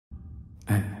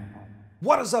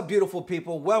What is up, beautiful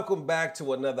people? Welcome back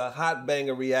to another hot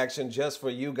banger reaction just for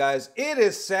you guys. It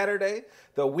is Saturday.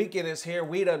 The weekend is here.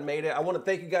 We done made it. I want to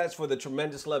thank you guys for the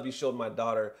tremendous love you showed my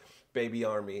daughter, Baby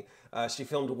Army. She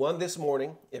filmed one this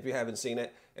morning, if you haven't seen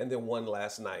it, and then one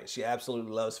last night. She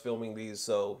absolutely loves filming these,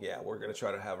 so yeah, we're going to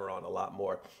try to have her on a lot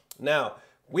more. Now,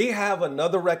 we have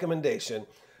another recommendation.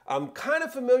 I'm kind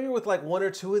of familiar with like one or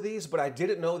two of these, but I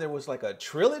didn't know there was like a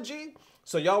trilogy.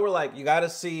 So y'all were like, you got to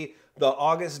see the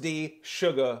Agust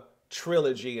Suga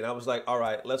Trilogy. And I was like, all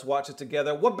right, let's watch it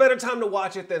together. What better time to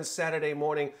watch it than Saturday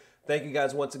morning? Thank you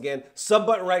guys once again. Sub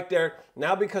button right there.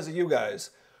 Now because of you guys,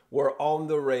 we're on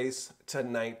the race to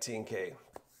 19K.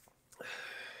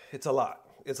 It's a lot.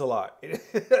 It's a lot.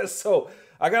 So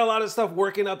I got a lot of stuff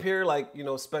working up here, like, you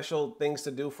know, special things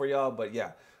to do for y'all. But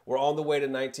yeah, we're on the way to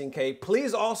 19K.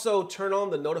 Please also turn on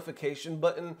the notification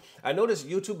button. I noticed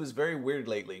YouTube is very weird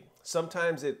lately.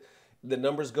 Sometimes the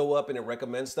numbers go up and it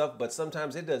recommends stuff, but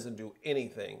sometimes it doesn't do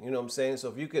anything. You know what I'm saying? So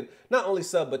if you could not only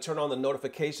sub, but turn on the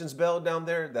notifications bell down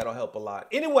there, that'll help a lot.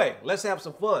 Anyway, let's have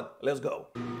some fun. Let's go.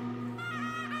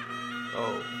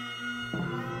 Oh.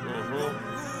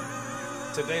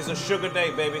 Today's a sugar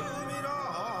day, baby.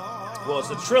 Well,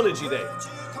 it's a trilogy day.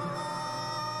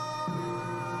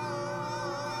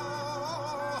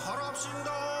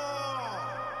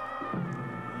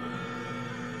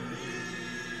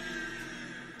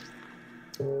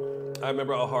 I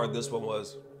remember how hard this one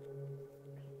was.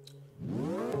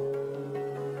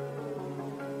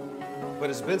 But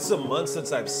it's been some months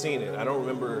since I've seen it. I don't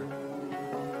remember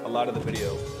a lot of the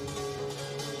video.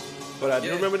 But I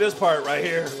do remember this part right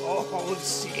here. Oh,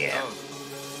 shit.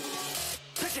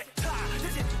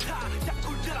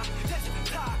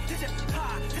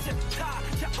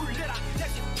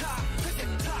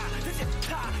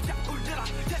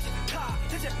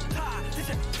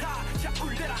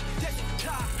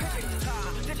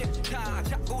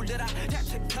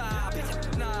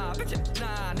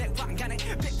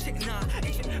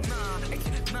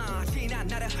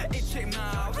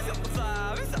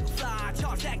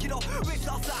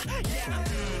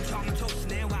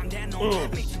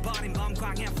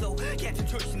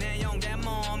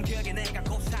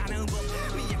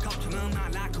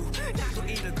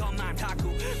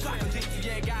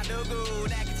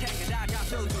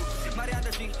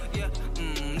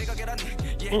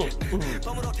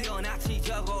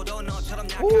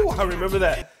 Ooh, I remember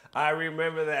that. I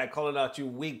remember that. Calling out you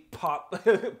weak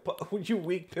you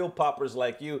weak pill poppers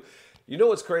like you. You know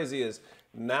what's crazy is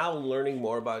now learning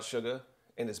more about Suga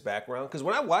and his background. Because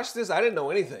when I watched this, I didn't know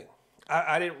anything.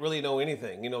 I didn't really know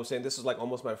anything. You know what I'm saying? This is like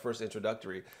almost my first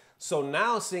introductory. So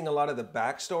now seeing a lot of the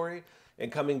backstory and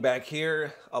coming back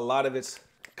here, a lot of it's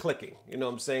clicking. You know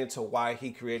what I'm saying? To why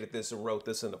he created this and wrote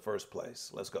this in the first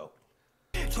place. Let's go.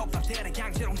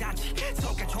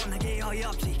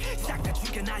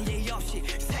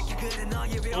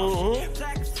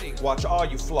 Watch all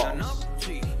you flaws.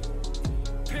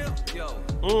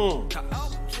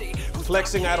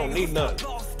 Flexing, I don't need none.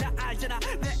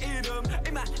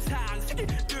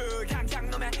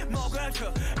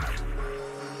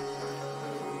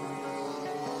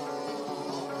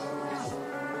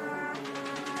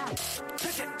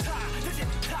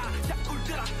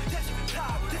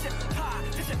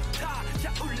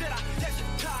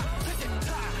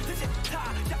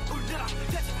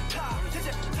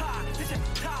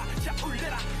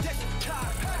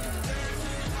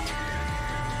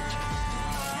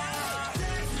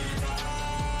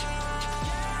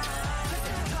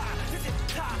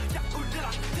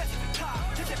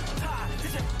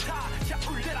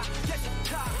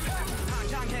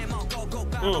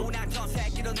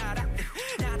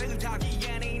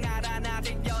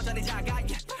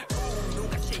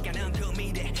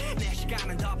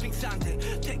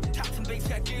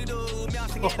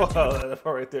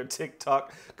 Right there,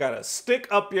 TikTok. Gotta stick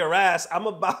up your ass. I'm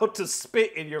about to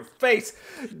spit in your face.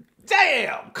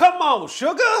 Damn! Come on,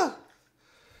 Suga!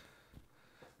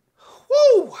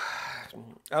 Woo!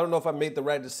 I don't know if I made the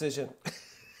right decision.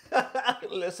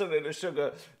 Listening to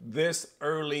Suga this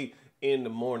early in the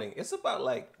morning. It's about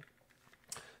like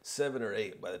 7 or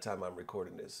 8 by the time I'm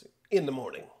recording this. In the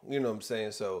morning. You know what I'm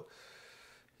saying? So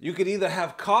you could either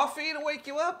have coffee to wake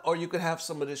you up, or you could have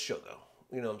some of this sugar.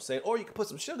 You know what I'm saying? Or you can put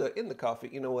some sugar in the coffee.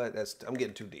 You know what? I'm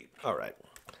getting too deep. All right.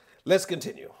 Let's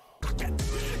continue.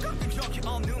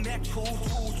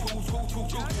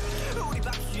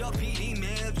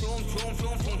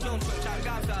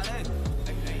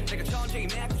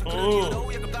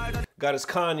 Got his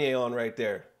Kanye on right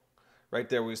there. Right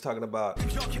there, we was talking about,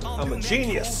 I'm a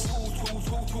genius.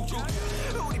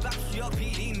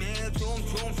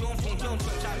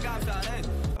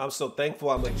 I'm so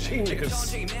thankful I'm a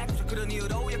genius.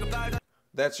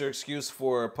 That's your excuse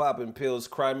for popping pills.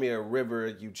 Cry me a river.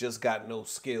 You just got no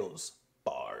skills.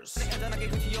 Bars.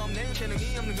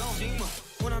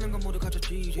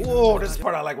 Whoa, this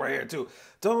part I like right here too.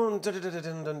 Dun, dun, dun,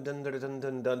 dun, dun, dun, dun, dun,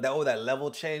 dun, dun. That level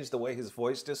change, the way his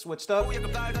voice just switched up.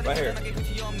 Right here.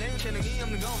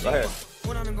 Right here.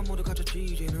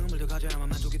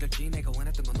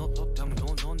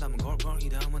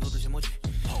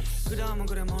 그다음은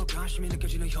그래 뭘 관심이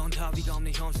느껴지는 현타 위가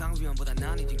없는 현상 위험보다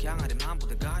난 이제 강하게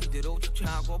마음보다 이대로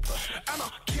쫓아가고 I'm a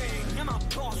king, I'm a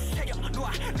boss 새겨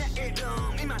놓아 내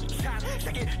이름 이만 산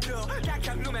새끼 더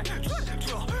약한 놈의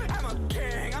줘 I'm a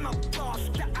king, I'm a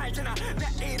boss 다 알잖아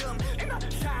내 이름 이만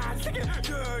산 새끼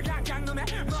더 약한 놈의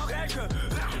먹을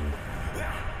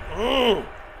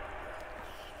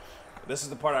This is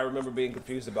the part I remember being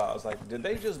confused about. I was like, did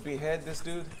they just behead this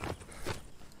dude?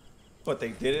 But they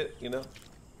did it, you know?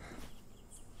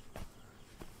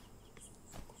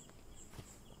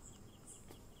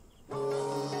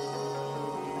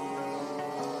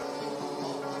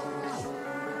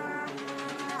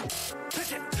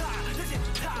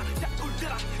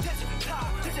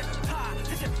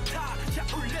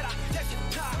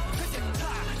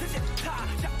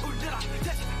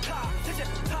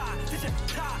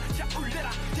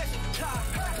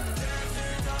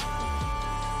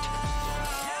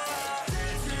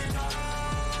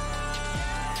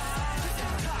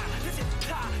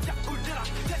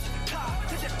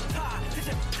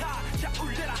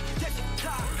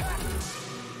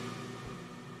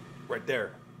 Right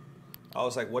there. I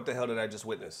was like, what the hell did I just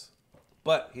witness?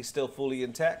 But he's still fully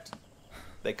intact.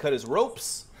 They cut his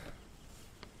ropes.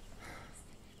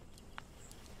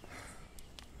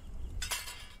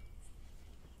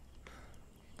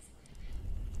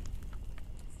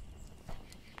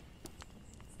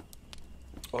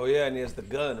 Oh yeah, and he has the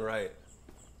gun, right?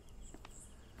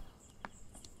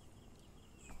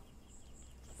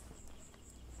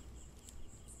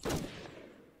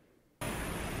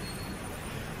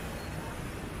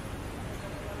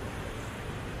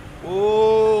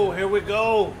 Oh, here we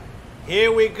go.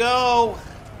 Here we go.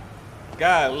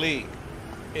 Golly.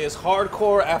 It's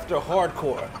hardcore after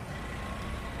hardcore.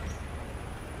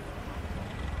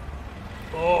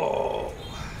 Oh.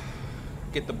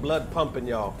 Get the blood pumping,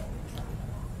 y'all.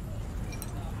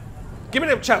 Give me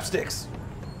them chopsticks.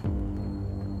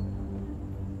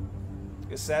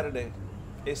 It's Saturday.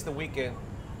 It's the weekend.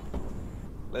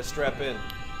 Let's strap in.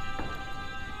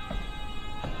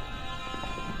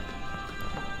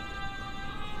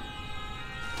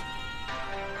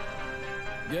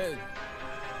 Yeah.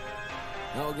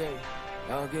 Okay.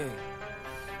 Okay.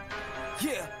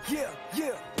 Yeah, yeah,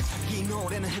 yeah. 이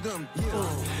노래는 해금,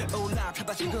 yeah.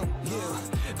 올라타봐 지금,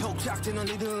 yeah. 복잡되는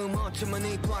리듬, 어쩌면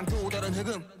이 또한 또 다른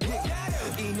해금,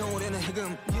 yeah. 이 노래는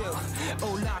해금, yeah.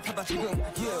 올라타봐 지금,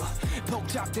 yeah.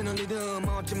 복잡되는 리듬,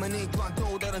 어쩌면 이 또한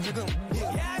또 다른 해금,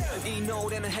 yeah. 이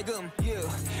노래는 해금,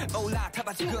 yeah.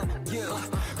 올라타봐 지금,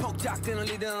 yeah. 복잡되는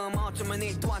리듬, 어쩌면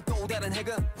이 또한 또 다른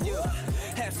해금, yeah.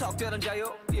 해석되는 자유,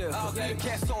 yeah.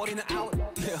 개소리는 out,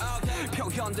 yeah.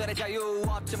 표현들의 자유,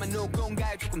 어쩌면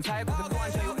누군가의 조금 살고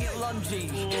그거한 자유 일런지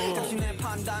당신의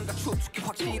판단과 추측이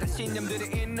확실한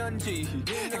신념들이 있는지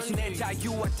당신의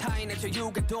자유와 타인의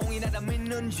자유가 동일하다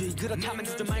믿는지 그렇다면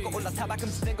주저 말고 올라타봐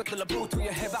금지된 것들로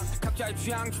부투여해봐 각자의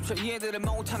취향조차 이해들을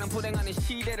못하는 불행한 이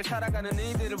시대를 살아가는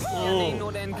이들을 위한 이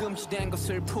노래는 금지된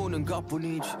것을 푸는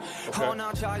것뿐이지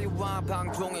허나 자유와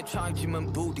방종의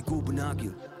차이지만 부디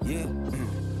구분하길 yeah.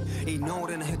 이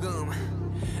노래는 해금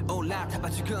올라타봐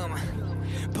지금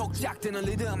복잡되는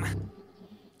리듬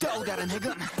또 다른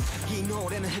해금 이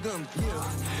노래는 해금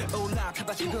yeah.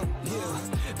 올라타봐 지금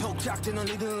yeah. 복잡되는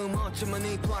리듬 어쩌면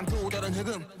이 또한 또 다른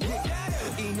해금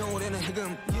yeah. 이 노래는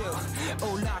해금 yeah.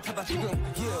 올라타봐 지금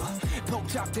yeah.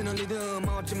 복잡되는 리듬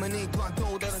어쩌면 이 또한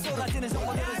또 다른 해금 쏟아지는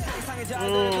성원들은 세상의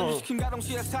자유를 금지시킨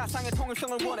가동시의 사상의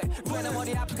통일성을 원해 왜 내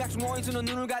머리 앞에 각종 오해주는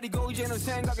눈을 가리고 이제는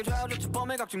생각에 좌우조차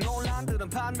범의 각종 논란들은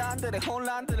판단들의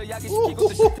혼란들을 야기시키고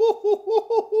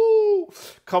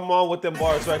Come on with them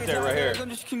bars right there, right here.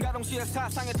 가동시의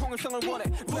사상의 통일성을 원해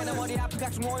왜 내 머리 앞에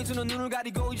각종 오해주는 눈을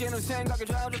가리고 이제는 생각에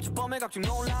좌우조차 범의 각종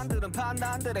논란들은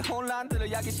판단들의 혼란들을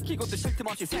야기시키고 또 쉴 틈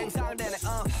없이 생산되네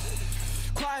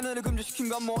과연을 금지시킨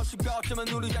건 무엇일까 어쩌면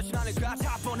우리 자신 아닐까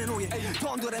자본의 노예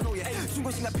돈들의 노예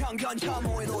중고심과 편견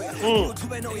혐오의 노예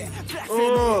유튜브의 노예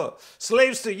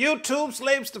slaves to YouTube,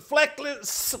 slaves to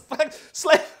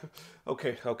slave.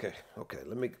 Okay.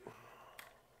 Let me.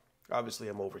 Obviously,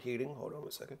 I'm overheating. Hold on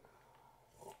a second.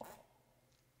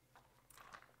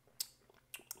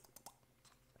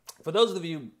 For those of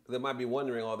you that might be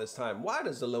wondering all this time, why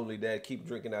does the lonely dad keep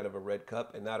drinking out of a red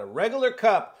cup and not a regular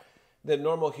cup that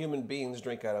normal human beings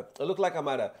drink out of? It looked like I'm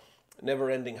at a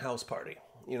never-ending house party.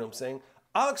 You know what I'm saying?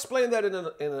 I'll explain that in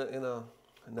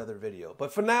another video.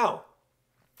 But for now,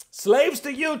 slaves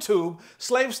to YouTube,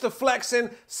 slaves to flexing,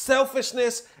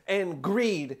 selfishness, and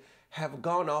greed have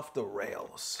gone off the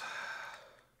rails.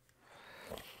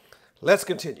 Let's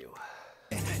continue.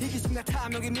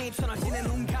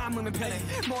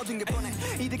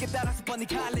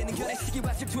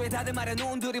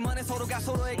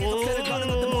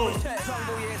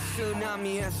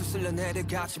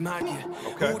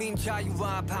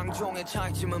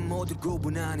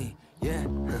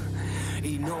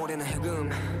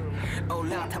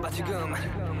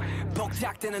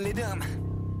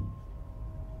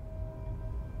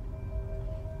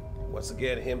 Once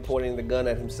again, him pointing the gun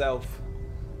at himself.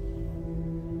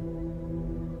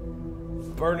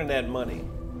 Burning that money.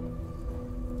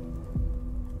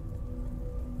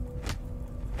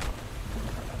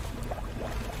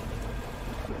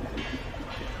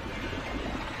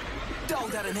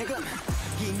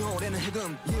 이 노래는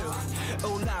해금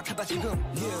올라타봐 지금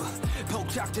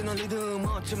복잡된 리듬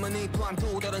어쩌면 이 또한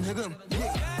또 다른 해금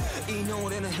이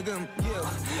노래는 해금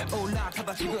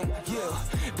올라타봐 지금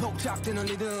복잡된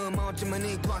리듬 어쩌면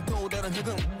이 또한 또 다른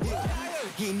해금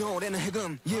이 노래는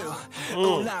해금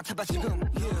올라타봐 지금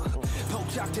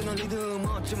복잡된 리듬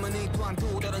어쩌면 이 또한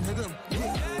또 다른 해금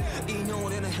이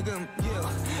노래는 해금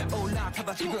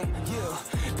올라타봐 지금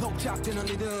복잡된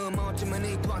리듬 어쩌면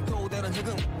이 또한 또 다른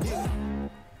해금.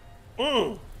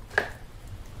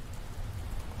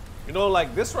 You know,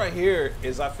 like this right here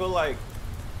is, I feel like,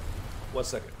 1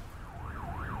 second.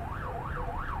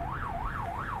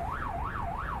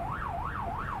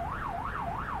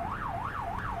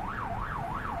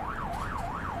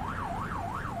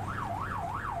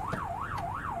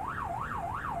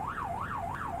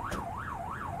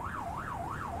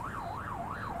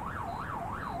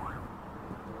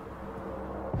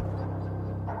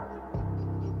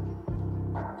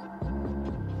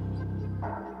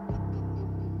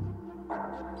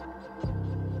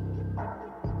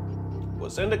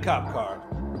 Was in the cop car.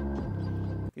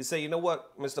 You say, you know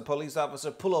what, Mr. Police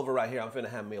Officer, pull over right here. I'm finna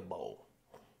have me a bowl.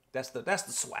 That's the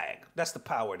swag. That's the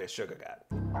power that Suga got.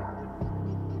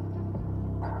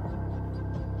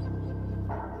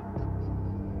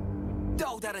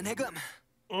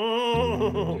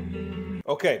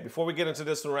 Okay, before we get into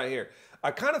this one right here,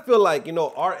 I kind of feel like, you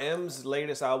know, RM's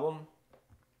latest album,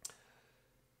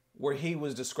 where he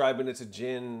was describing it to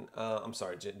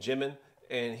Jimin,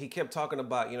 and he kept talking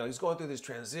about, you know, he's going through this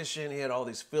transition. He had all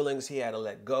these feelings he had to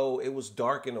let go. It was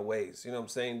dark in a ways, you know what I'm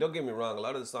saying? Don't get me wrong. A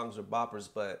lot of the songs are boppers,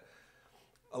 but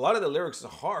a lot of the lyrics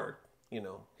are hard. You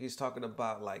know, he's talking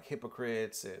about like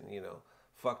hypocrites and, you know,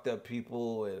 fucked up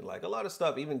people and like a lot of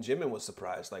stuff. Even Jimin was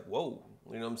surprised, like, whoa,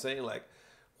 you know what I'm saying? Like,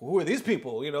 who are these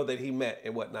people, you know, that he met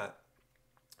and whatnot?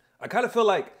 I kind of feel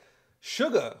like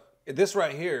Suga, this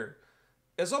right here,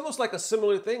 it's almost like a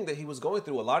similar thing that he was going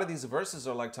through. A lot of these verses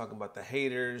are like talking about the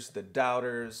haters, the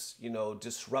doubters, you know,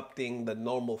 disrupting the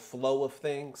normal flow of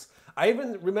things. I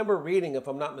even remember reading, if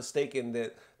I'm not mistaken,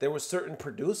 that there were certain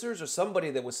producers or somebody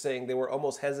that was saying they were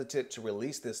almost hesitant to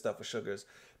release this stuff of Sugar's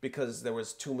because there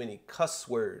was too many cuss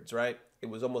words, right? It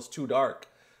was almost too dark.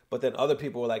 But then other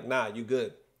people were like, nah, you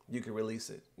good. You can release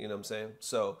it. You know what I'm saying?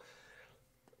 So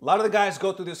a lot of the guys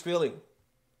go through this feeling.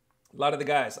 A lot of the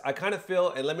guys. I kind of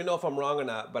feel, and let me know if I'm wrong or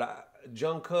not, but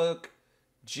Jungkook,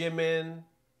 Jimin,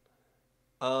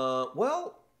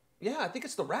 well, yeah, I think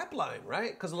it's the rap line,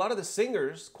 right? Because a lot of the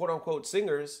singers, quote unquote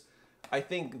singers, I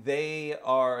think they're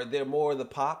more of the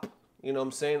pop, you know what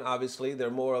I'm saying? Obviously,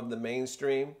 they're more of the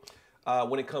mainstream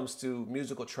when it comes to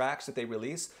musical tracks that they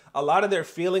release. A lot of their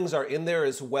feelings are in there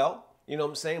as well, you know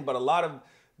what I'm saying? But a lot of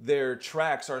their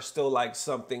tracks are still like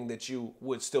something that you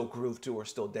would still groove to or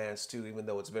still dance to, even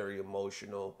though it's very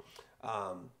emotional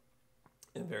and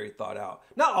very thought out.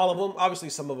 Not all of them, obviously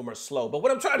some of them are slow, but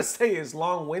what I'm trying to say is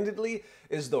long-windedly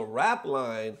is the rap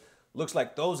line looks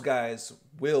like those guys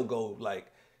will go like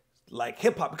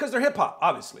hip hop, because they're hip hop,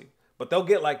 obviously, but they'll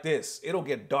get like this. It'll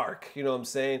get dark, you know what I'm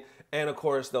saying? And of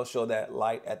course they'll show that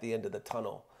light at the end of the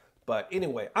tunnel. But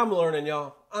anyway, I'm learning,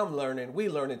 y'all. I'm learning. We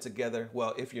learning together.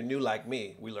 Well, if you're new like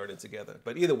me, we learning together.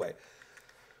 But either way,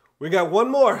 we got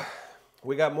one more.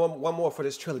 We got one more for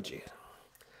this trilogy.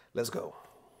 Let's go.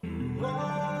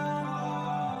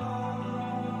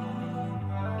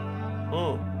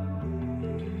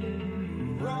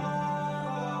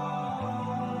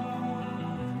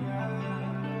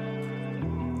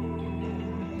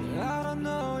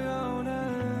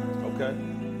 Okay.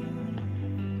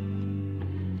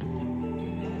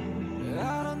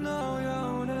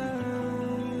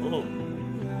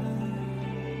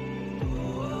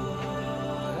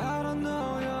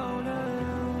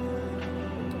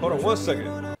 Hold on 1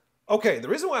 second. Okay, the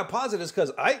reason why I pause it is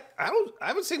because I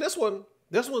haven't seen this one.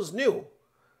 This one's new.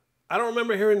 I don't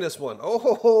remember hearing this one.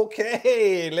 Oh,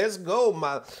 okay, let's go.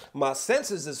 My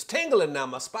senses is tingling now.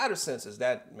 My spider senses.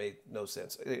 That made no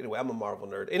sense. Anyway, I'm a Marvel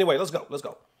nerd. Anyway, let's go. Let's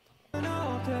go.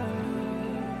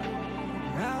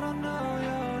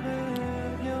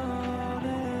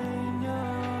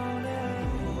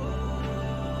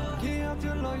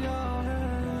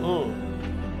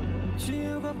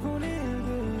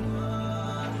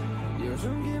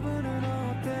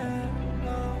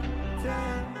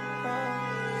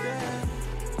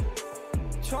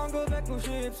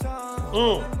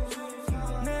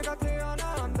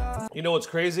 You know what's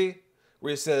crazy?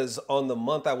 Where it says on the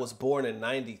month I was born in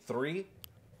 93.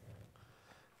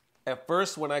 At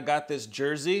first, when I got this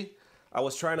jersey, I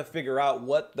was trying to figure out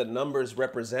what the numbers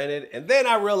represented. And then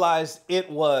I realized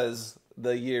it was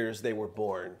the years they were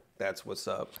born. That's what's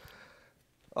up.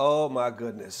 Oh my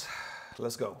goodness.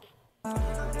 Let's go.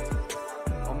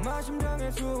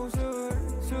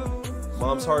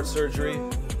 Mom's heart surgery.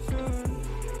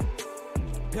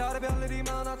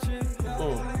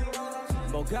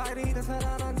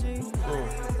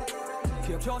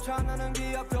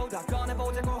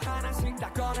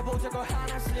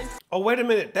 Oh, wait a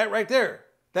minute. That right there.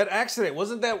 That accident.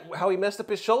 Wasn't that how he messed up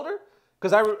his shoulder?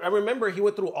 Because I remember he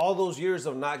went through all those years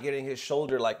of not getting his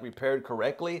shoulder like repaired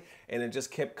correctly, and it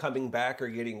just kept coming back or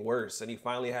getting worse, and he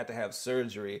finally had to have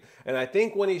surgery. And I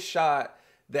think when he shot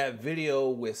that video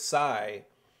with Psy,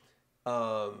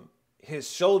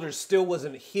 his shoulder still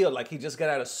wasn't healed. Like he just got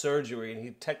out of surgery, and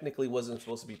he technically wasn't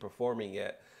supposed to be performing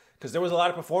yet. Because there was a lot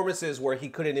of performances where he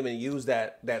couldn't even use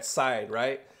that side,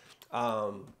 right?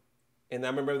 And I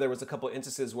remember there was a couple of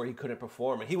instances where he couldn't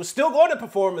perform, and he was still going to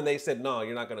perform, and they said, no,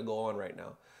 you're not going to go on right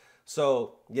now.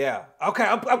 So, yeah. Okay,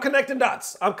 I'm connecting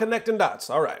dots. I'm connecting dots.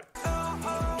 All right.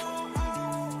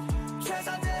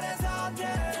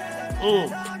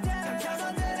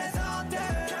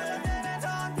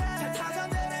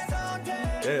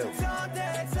 Damn.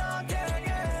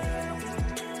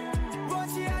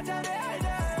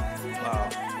 Wow.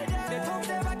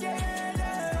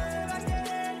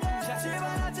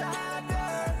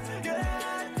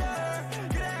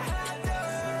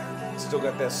 Still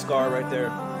got that scar right there.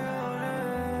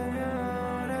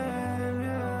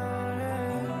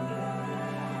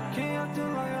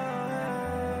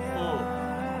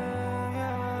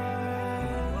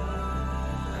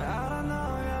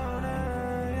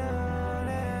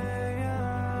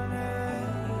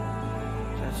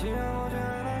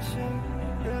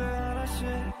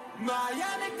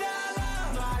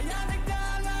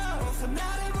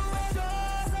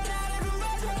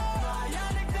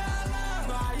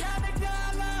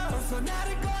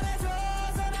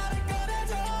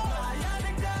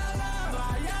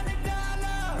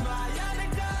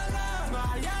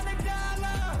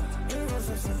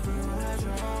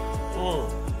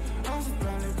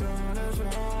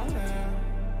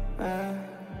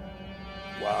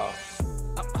 Wow.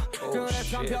 Oh,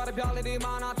 shit.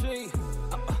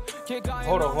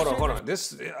 Hold on. This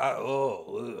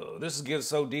this gets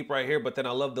so deep right here, but then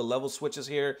I love the level switches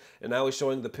here, and now he's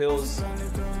showing the pills.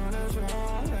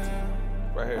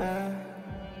 Right here.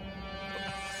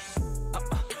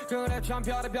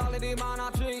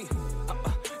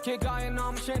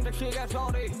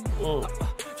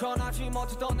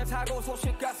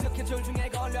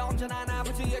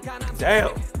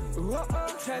 Damn.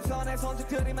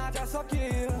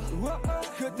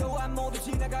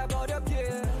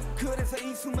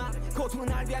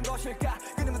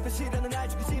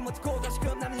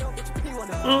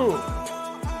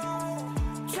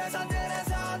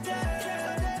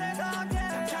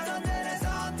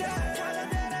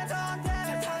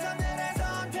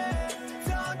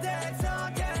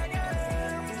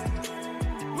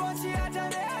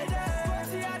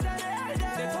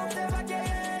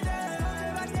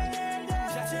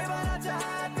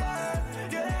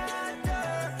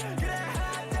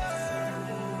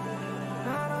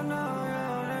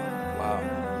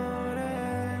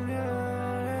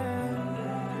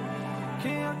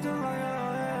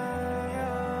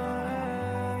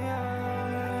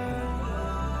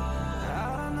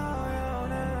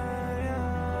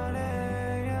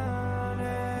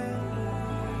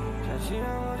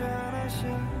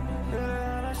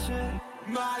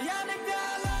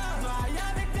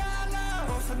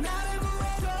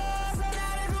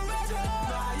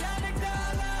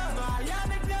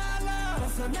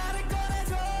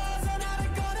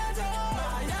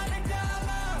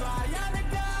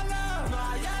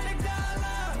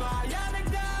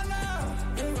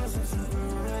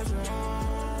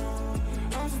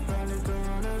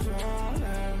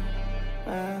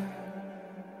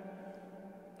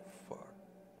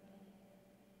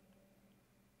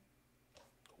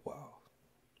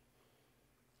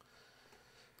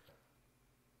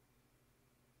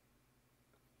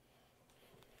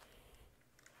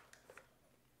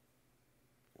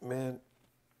 man,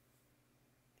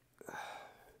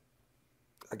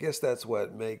 I guess that's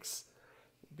what makes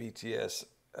BTS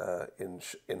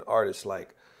in artists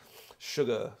like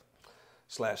Suga /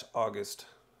 Agust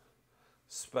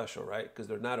special, right? Because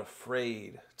they're not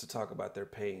afraid to talk about their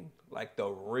pain, like the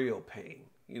real pain.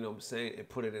 You know what I'm saying? And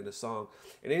put it in a song.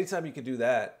 And anytime you can do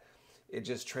that, it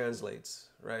just translates,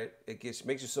 right? It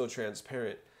makes you so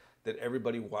transparent that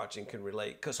everybody watching can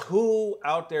relate. Because who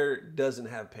out there doesn't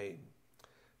have pain,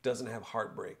 doesn't have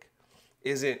heartbreak,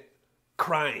 isn't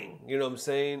crying, you know what I'm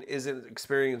saying? Isn't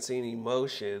experiencing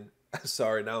emotion.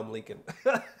 Sorry, now I'm leaking.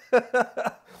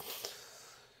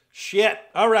 Shit.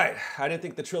 All right. I didn't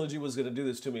think the trilogy was going to do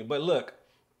this to me. But look,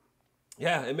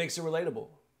 yeah, it makes it relatable.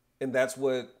 And that's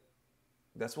what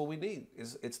we need.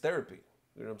 It's therapy.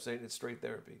 You know what I'm saying? It's straight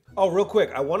therapy. Oh, real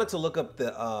quick. I wanted to look up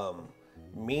the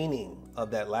meaning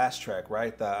of that last track,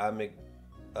 right? The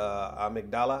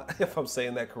Amygdala, if I'm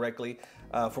saying that correctly.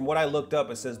 From what I looked up,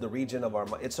 it says it's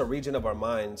a region of our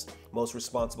minds most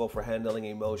responsible for handling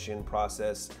emotion,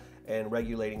 process, and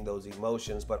regulating those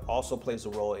emotions, but also plays a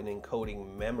role in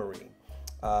encoding memory,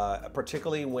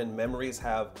 particularly when memories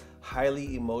have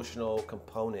highly emotional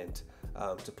component,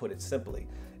 to put it simply.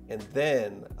 And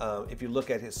then if you look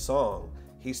at his song,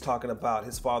 he's talking about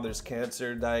his father's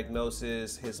cancer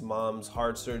diagnosis, his mom's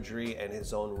heart surgery, and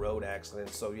his own road accident.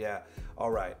 So yeah, all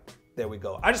right, there we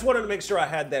go. I just wanted to make sure I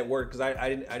had that word because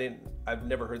I've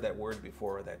never heard that word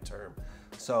before, or that term.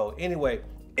 So anyway,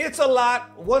 it's a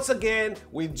lot. Once again,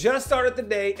 we just started the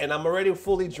day and I'm already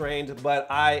fully drained, but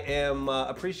I am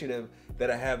appreciative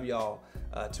that I have y'all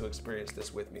to experience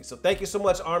this with me. So thank you so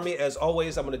much, Army. As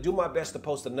always, I'm gonna do my best to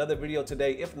post another video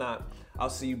today. If not, I'll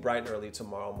see you bright and early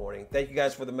tomorrow morning. Thank you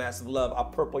guys for the massive love. I'll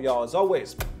purple y'all as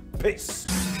always. Peace.